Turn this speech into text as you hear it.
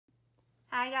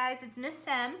Hi guys, it's Miss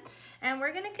M, and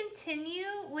we're going to continue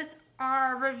with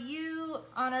our review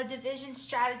on our division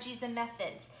strategies and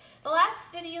methods. The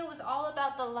last video was all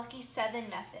about the Lucky 7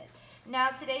 method.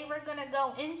 Now today we're going to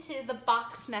go into the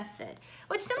box method,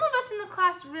 which some of us in the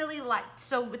class really liked.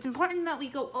 So it's important that we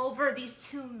go over these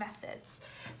two methods.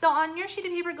 So on your sheet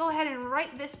of paper, go ahead and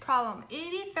write this problem,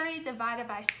 83 divided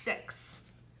by 6.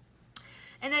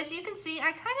 And as you can see,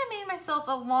 I kind of made myself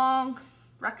a long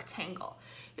rectangle.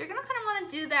 You're gonna kind of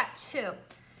want to do that too.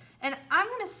 And I'm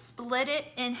gonna split it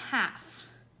in half.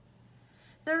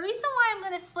 The reason why I'm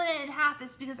gonna split it in half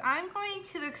is because I'm going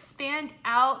to expand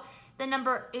out the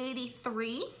number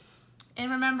 83.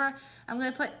 And remember, I'm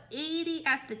gonna put 80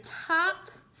 at the top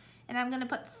and I'm gonna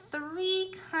put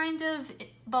 3 kind of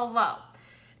below,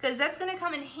 because that's gonna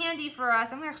come in handy for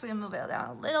us. I'm actually gonna move it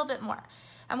down a little bit more.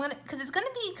 Because it's gonna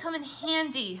come in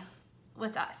handy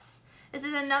with us. This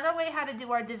is another way how to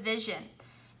do our division.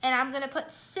 And I'm gonna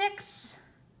put 6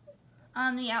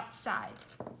 on the outside.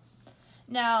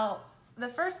 Now, the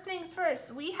first things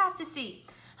first, we have to see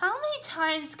how many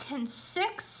times can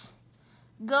 6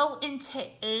 go into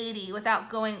 80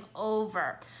 without going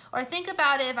over? Or think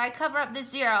about it, if I cover up the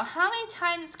 0, how many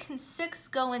times can 6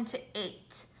 go into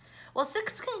 8? Well,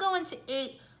 6 can go into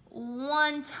 8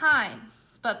 one time,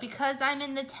 but because I'm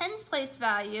in the tens place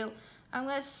value, I'm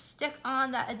gonna stick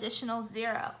on that additional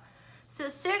 0. So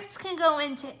 6 can go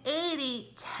into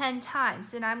 80 10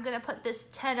 times, and I'm gonna put this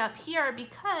 10 up here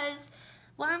because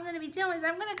what I'm gonna be doing is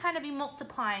I'm gonna kind of be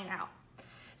multiplying out.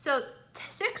 So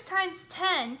 6 times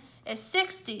 10 is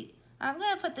 60. I'm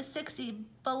gonna put the 60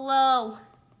 below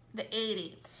the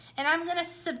 80, and I'm gonna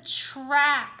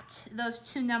subtract those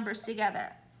two numbers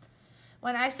together.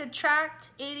 When I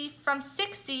subtract 80 from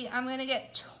 60, I'm gonna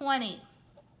get 20.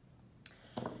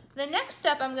 The next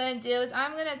step I'm gonna do is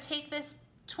I'm gonna take this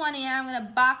 20 and I'm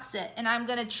gonna box it, and I'm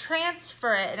gonna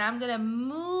transfer it, and I'm gonna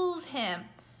move him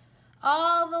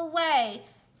all the way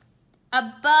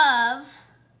above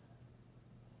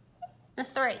the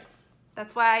 3.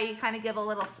 That's why you kind of give a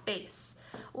little space.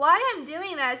 Why I'm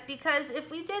doing that is because if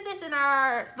we did this in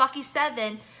our Lucky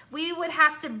 7, we would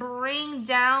have to bring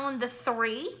down the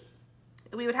 3.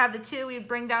 We would have the 2, we would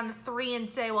bring down the 3 and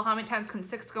say, well, how many times can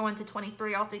 6 go into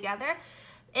 23 altogether?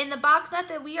 In the box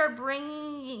method, we are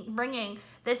bringing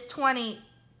this 20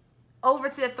 over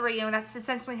to the 3, and that's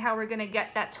essentially how we're gonna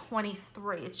get that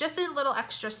 23. It's just a little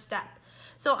extra step.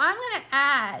 So I'm gonna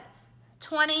add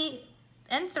 20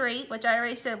 and 3, which I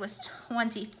already said was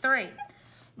 23.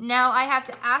 Now I have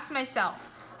to ask myself,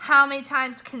 how many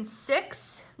times can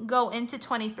 6 go into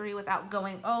 23 without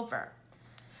going over?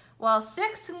 Well,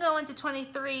 6 can go into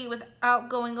 23 without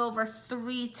going over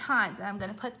 3 times. And I'm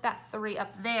gonna put that 3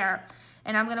 up there,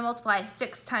 and I'm gonna multiply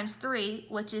 6 times 3,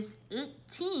 which is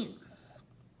 18.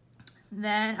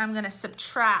 Then I'm gonna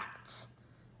subtract.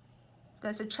 I'm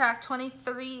gonna subtract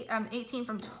 18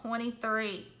 from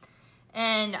 23.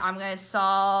 And I'm gonna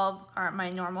solve my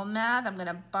normal math. I'm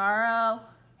gonna borrow,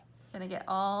 I'm gonna get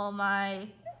all my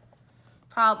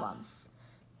problems.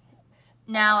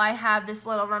 Now I have this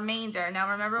little remainder.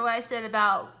 Now remember what I said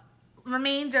about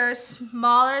remainder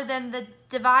smaller than the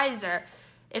divisor.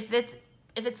 If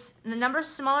it's the number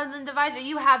smaller than the divisor,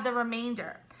 you have the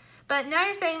remainder. But now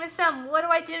you're saying, Miss M, what do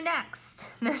I do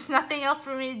next? There's nothing else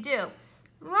for me to do.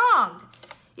 Wrong.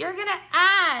 You're gonna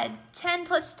add 10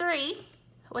 plus 3,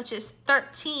 which is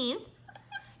 13,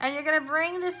 and you're gonna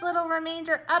bring this little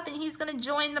remainder up, and he's gonna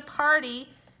join the party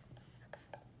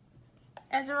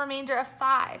as a remainder of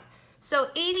 5.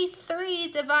 So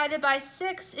 83 divided by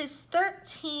 6 is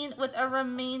 13 with a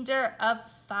remainder of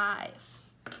 5.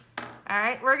 All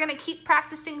right, we're gonna keep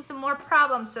practicing some more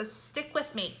problems, so stick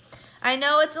with me. I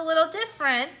know it's a little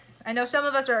different. I know some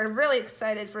of us are really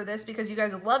excited for this because you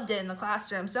guys loved it in the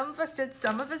classroom. Some of us did,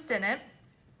 some of us didn't.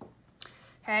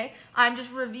 Okay, I'm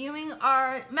just reviewing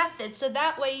our method so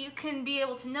that way you can be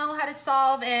able to know how to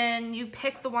solve, and you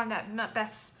pick the one that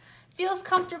best feels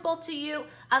comfortable to you,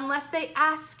 unless they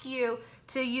ask you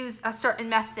to use a certain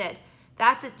method.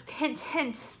 That's a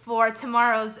hint for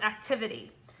tomorrow's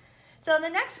activity. So the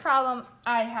next problem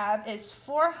I have is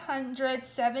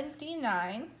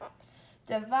 479.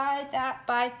 Divide that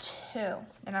by 2.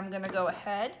 And I'm gonna go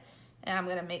ahead and I'm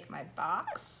gonna make my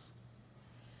box.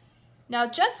 Now,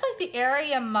 just like the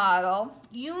area model,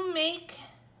 you make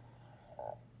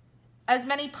as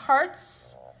many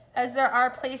parts as there are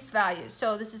place values.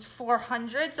 So this is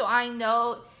 400, so I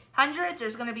know hundreds,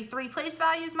 there's gonna be 3 place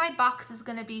values. My box is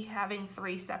gonna be having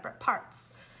 3 separate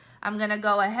parts. I'm gonna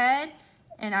go ahead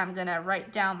and I'm gonna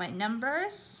write down my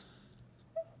numbers.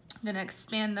 I'm gonna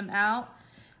expand them out.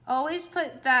 always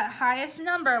put that highest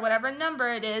number, whatever number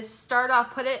it is, start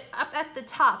off, put it up at the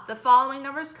top. The following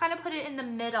numbers, kind of put it in the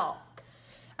middle.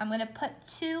 I'm going to put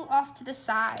 2 off to the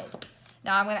side.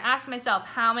 Now I'm going to ask myself,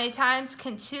 how many times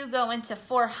can 2 go into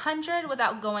 400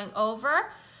 without going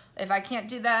over? If I can't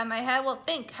do that in my head, well,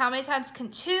 think, how many times can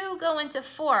 2 go into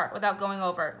 4 without going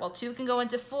over? Well, 2 can go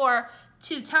into 4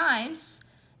 2 times,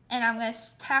 and I'm going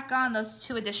to tack on those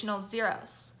 2 additional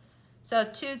zeros. So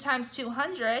 2 times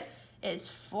 200 is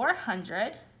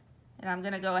 400, and I'm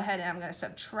going to go ahead and I'm going to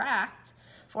subtract.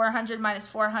 400 minus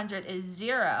 400 is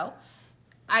 0.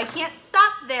 I can't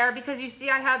stop there because you see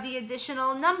I have the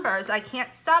additional numbers. I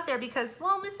can't stop there because,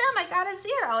 well, Miss M, I got a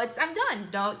 0. I'm done.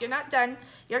 No, you're not done.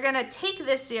 You're going to take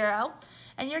this 0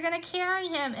 and you're going to carry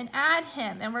him and add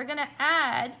him, and we're going to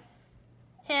add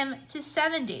him to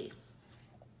 70.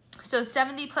 So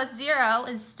 70 plus 0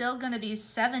 is still going to be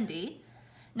 70.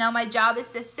 Now my job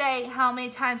is to say how many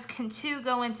times can 2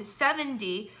 go into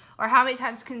 70, or how many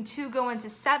times can 2 go into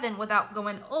 7 without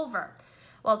going over.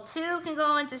 Well, 2 can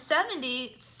go into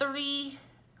 70 30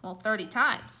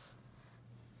 times.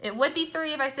 It would be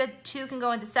 3 if I said 2 can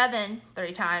go into 7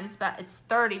 30 times, but it's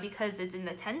 30 because it's in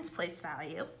the tens place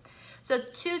value. So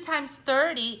 2 times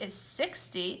 30 is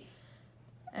 60,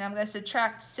 and I'm going to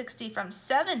subtract 60 from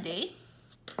 70,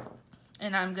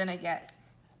 and I'm going to get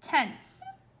 10.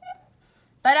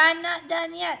 But I'm not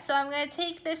done yet, so I'm going to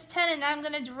take this 10 and I'm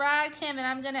going to drag him and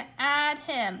I'm going to add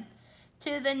him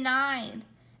to the 9.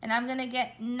 And I'm going to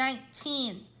get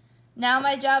 19. Now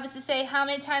my job is to say how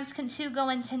many times can 2 go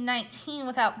into 19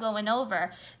 without going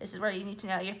over. This is where you need to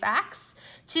know your facts.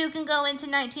 2 can go into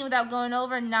 19 without going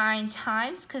over 9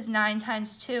 times, because 9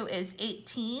 times 2 is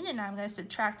 18. And I'm going to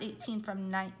subtract 18 from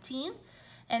 19.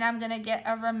 And I'm going to get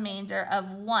a remainder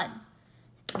of 1.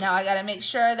 Now I got to make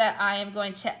sure that I am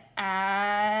going to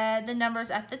add the numbers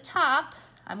at the top.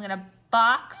 I'm going to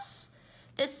box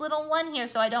this little 1 here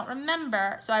so I don't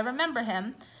remember, so I remember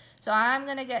him. So I'm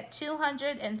going to get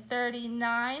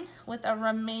 239 with a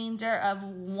remainder of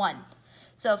 1.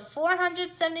 So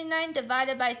 479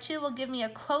 divided by 2 will give me a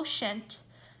quotient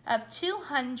of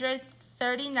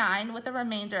 239 with a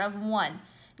remainder of 1.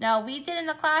 Now we did in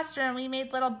the classroom, we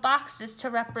made little boxes to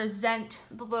represent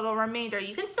the little remainder.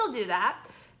 You can still do that,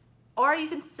 or you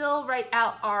can still write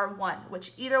out R1,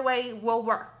 which either way will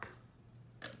work.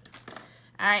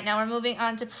 All right, now we're moving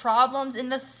on to problems in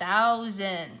the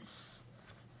thousands.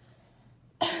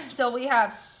 So we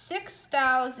have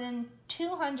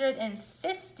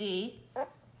 6,250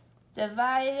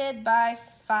 divided by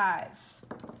 5.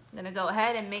 I'm gonna go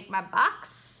ahead and make my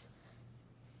box.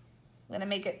 I'm gonna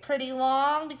make it pretty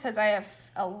long because I have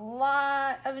a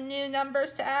lot of new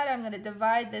numbers to add. I'm gonna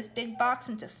divide this big box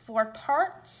into 4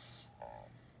 parts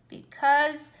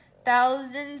because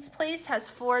thousands place has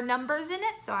 4 numbers in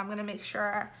it, so I'm gonna make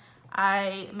sure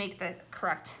I make the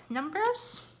correct number of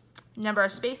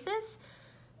spaces.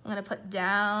 I'm gonna put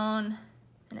down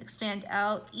and expand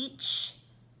out each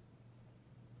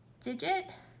digit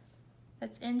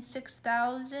that's in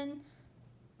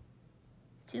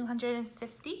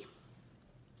 6,250.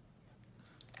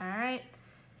 All right,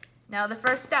 now the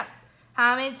first step.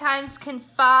 How many times can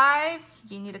 5,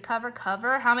 if you need a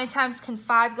cover, how many times can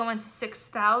 5 go into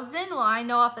 6,000? Well, I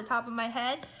know off the top of my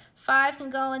head, 5 can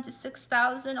go into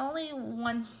 6,000 only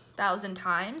 1,000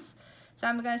 times. So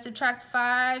I'm going to subtract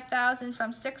 5,000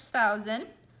 from 6,000,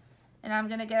 and I'm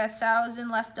going to get 1,000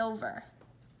 left over.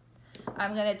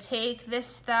 I'm going to take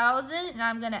this 1,000 and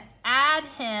I'm going to add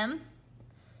him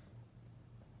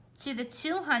to the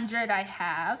 200 I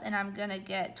have, and I'm going to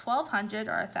get 1,200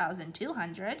 or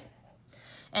 1,200.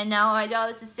 And now my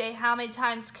job is to say how many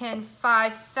times can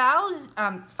 5,000,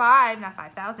 how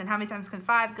many times can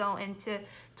 5 go into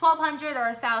 1,200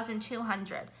 or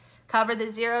 1,200? Cover the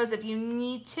zeros if you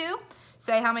need to.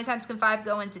 Say how many times can 5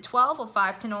 go into 12? Well,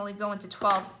 5 can only go into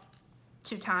 12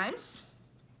 2 times.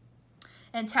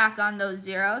 And tack on those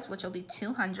zeros, which will be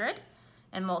 200,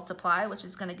 and multiply, which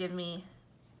is going to give me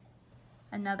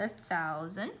another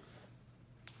 1,000.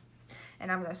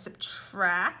 And I'm going to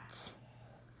subtract,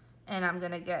 and I'm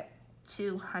going to get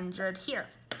 200 here.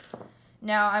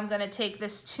 Now I'm going to take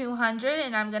this 200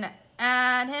 and I'm going to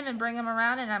add him and bring him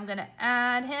around, and I'm going to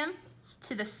add him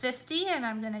to the 50, and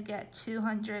I'm going to get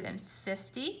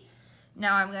 250.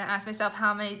 Now I'm going to ask myself,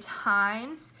 how many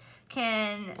times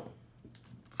can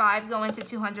 5 go into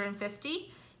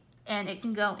 250? And it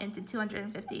can go into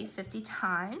 250 50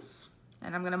 times.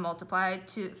 And I'm going to multiply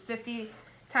to 50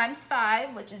 times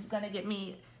 5, which is going to get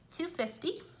me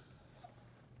 250.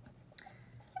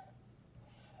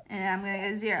 And I'm going to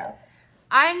get a 0.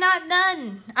 I'm not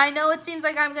done. I know it seems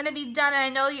like I'm going to be done, and I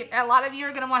know a lot of you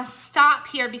are going to want to stop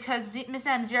here because Miss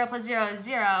M, 0 plus 0 is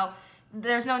 0.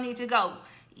 There's no need to go.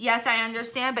 Yes, I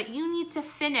understand, but you need to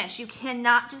finish. You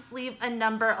cannot just leave a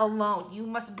number alone. You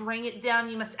must bring it down.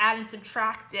 You must add and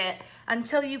subtract it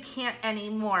until you can't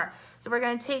anymore. So we're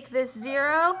going to take this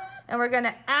 0, and we're going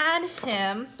to add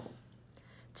him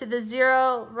to the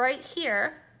 0 right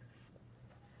here.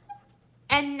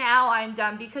 And now I'm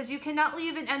done, because you cannot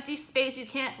leave an empty space. You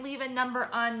can't leave a number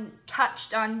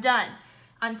untouched, undone.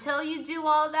 Until you do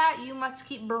all that, you must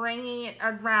keep bringing it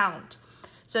around.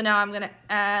 So now I'm going to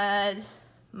add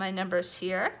my numbers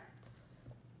here.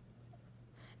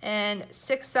 And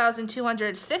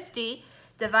 6,250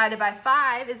 divided by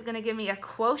 5 is going to give me a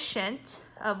quotient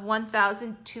of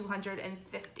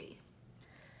 1,250.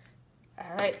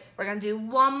 All right, we're going to do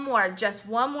one more, just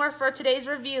one more for today's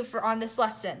review on this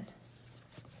lesson.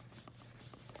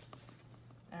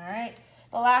 All right,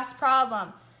 the last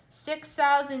problem,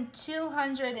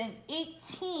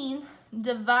 6,218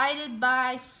 divided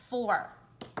by 4.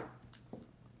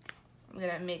 I'm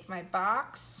gonna make my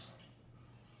box.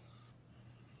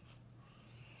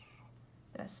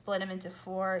 I'm gonna split them into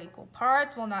 4 equal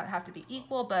parts. Will not have to be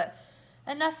equal, but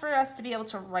enough for us to be able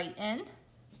to write in. I'm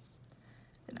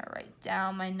gonna write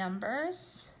down my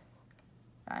numbers.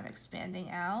 I'm expanding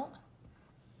out.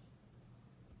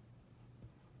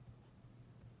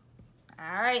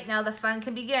 All right, now the fun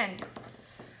can begin.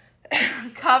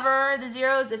 Cover the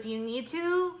zeros if you need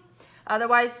to.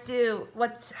 Otherwise,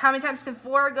 how many times can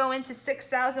 4 go into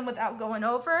 6,000 without going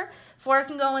over? 4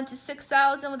 can go into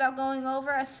 6,000 without going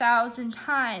over 1,000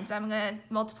 times. I'm going to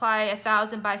multiply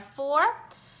 1,000 by 4,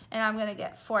 and I'm going to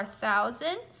get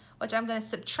 4,000, which I'm going to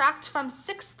subtract from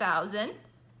 6,000,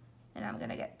 and I'm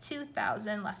going to get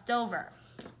 2,000 left over.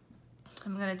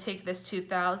 I'm going to take this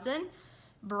 2,000,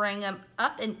 bring him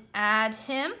up and add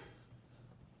him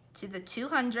to the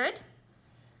 200,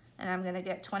 and I'm going to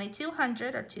get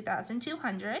 2,200 or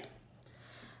 2,200.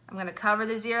 I'm going to cover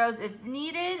the zeros if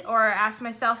needed, or ask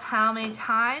myself how many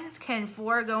times can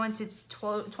 4 go into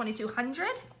 2,200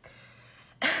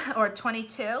 or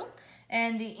 22,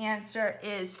 and the answer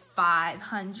is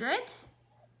 500.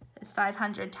 It's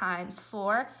 500 times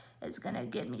 4 is going to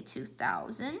give me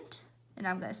 2,000, and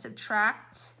I'm going to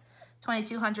subtract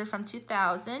 2,200 from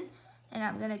 2,000, and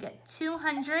I'm going to get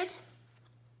 200.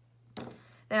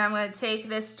 Then I'm going to take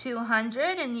this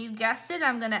 200, and you guessed it,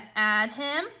 I'm going to add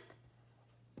him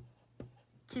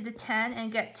to the 10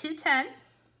 and get 210.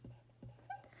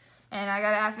 And I got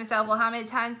to ask myself, well, how many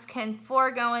times can 4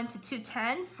 go into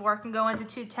 210? 4 can go into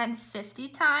 210 50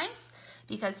 times,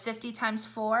 because 50 times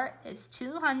 4 is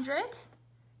 200.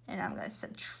 And I'm going to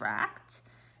subtract,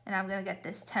 and I'm going to get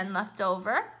this 10 left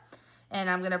over. And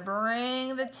I'm going to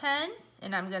bring the 10,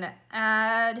 and I'm going to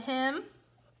add him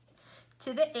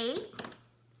to the 8.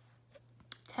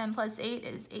 10 plus 8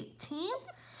 is 18. I'm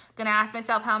going to ask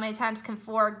myself, how many times can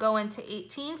 4 go into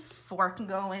 18? 4 can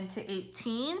go into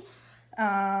 18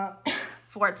 4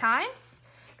 times,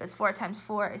 because 4 times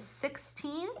 4 is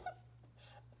 16.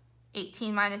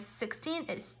 18 minus 16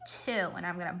 is 2, and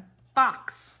I'm going to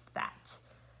box that.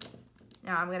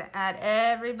 Now I'm going to add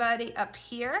everybody up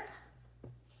here.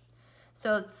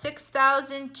 So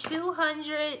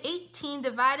 6,218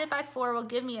 divided by 4 will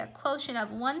give me a quotient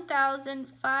of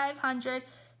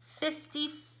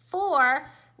 1,554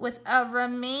 with a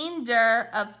remainder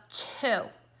of 2. And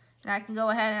I can go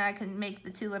ahead and I can make the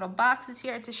 2 little boxes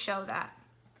here to show that.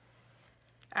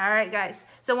 All right, guys.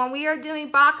 So when we are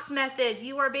doing box method,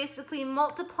 you are basically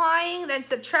multiplying, then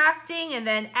subtracting, and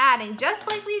then adding, just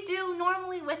like we do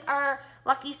normally with our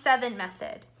Lucky 7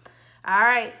 method. All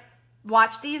right.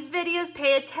 Watch these videos,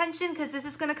 pay attention, because this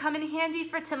is going to come in handy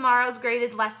for tomorrow's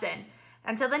graded lesson.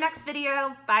 Until the next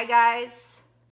video, bye guys.